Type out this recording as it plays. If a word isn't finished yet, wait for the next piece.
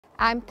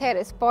I'm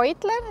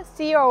Beutler,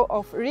 CEO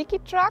of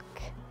Rigitrac.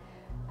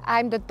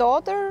 I'm the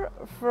daughter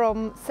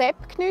from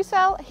Sepp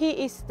Knüsel.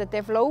 He is the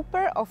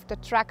developer of the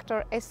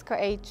tractor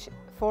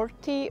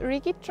SKH40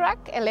 Rigitrac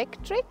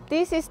electric.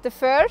 This is the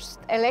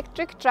first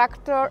electric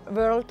tractor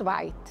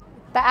worldwide.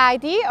 The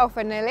idea of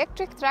an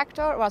electric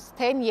tractor was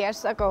 10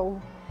 years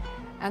ago.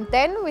 And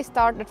then we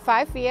started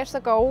 5 years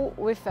ago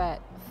with a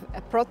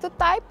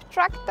prototype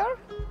tractor.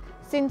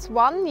 Since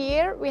 1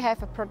 year we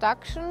have a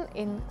production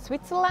in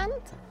Switzerland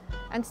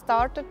and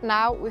started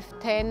now with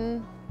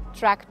 10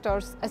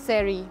 tractors a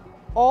series.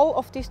 All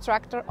of these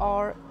tractors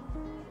are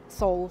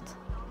sold.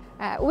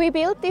 We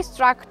built this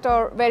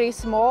tractor very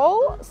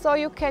small, so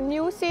you can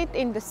use it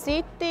in the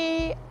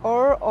city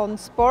or on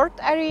sport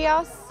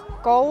areas,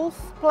 golf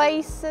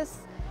places,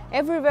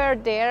 everywhere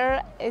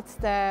there. It's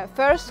the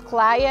first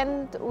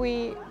client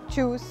we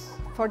choose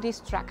for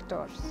these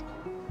tractors.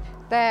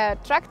 The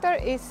tractor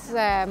is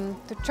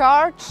to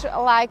charge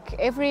like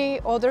every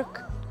other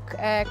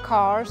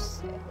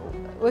cars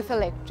with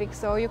electric,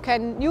 so you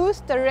can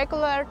use the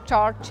regular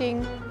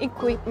charging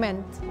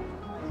equipment.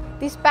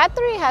 This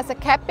battery has a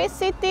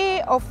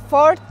capacity of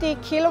 40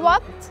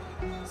 kilowatts,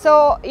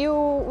 so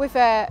with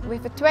a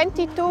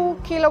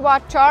 22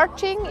 kilowatt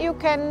charging you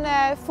can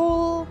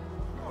fill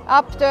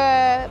up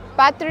the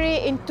battery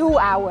in 2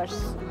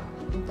 hours.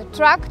 The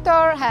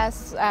tractor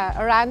has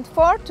around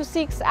 4 to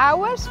 6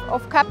 hours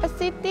of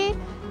capacity,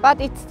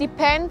 but it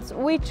depends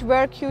which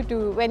work you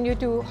do. When you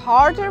do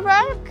harder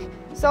work,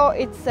 so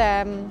its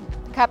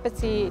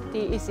capacity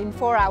is in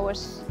 4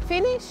 hours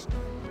finished,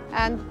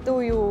 and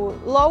do you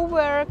low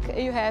work,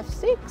 you have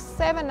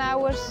 6-7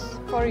 hours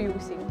for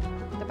using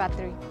the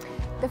battery.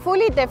 The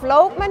fully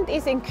development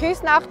is in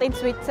Küsnacht in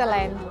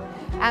Switzerland,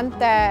 and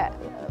the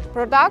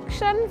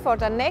production for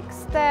the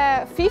next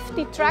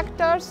 50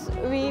 tractors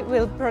we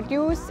will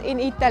produce in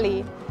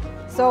Italy.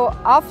 So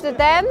after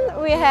then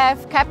we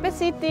have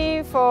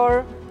capacity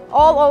for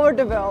all over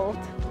the world.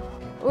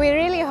 We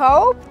really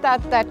hope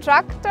that the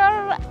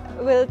tractor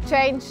will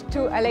change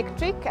to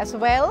electric as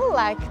well,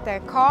 like the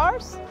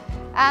cars,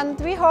 and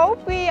we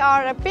hope we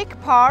are a big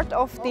part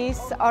of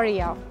this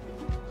area.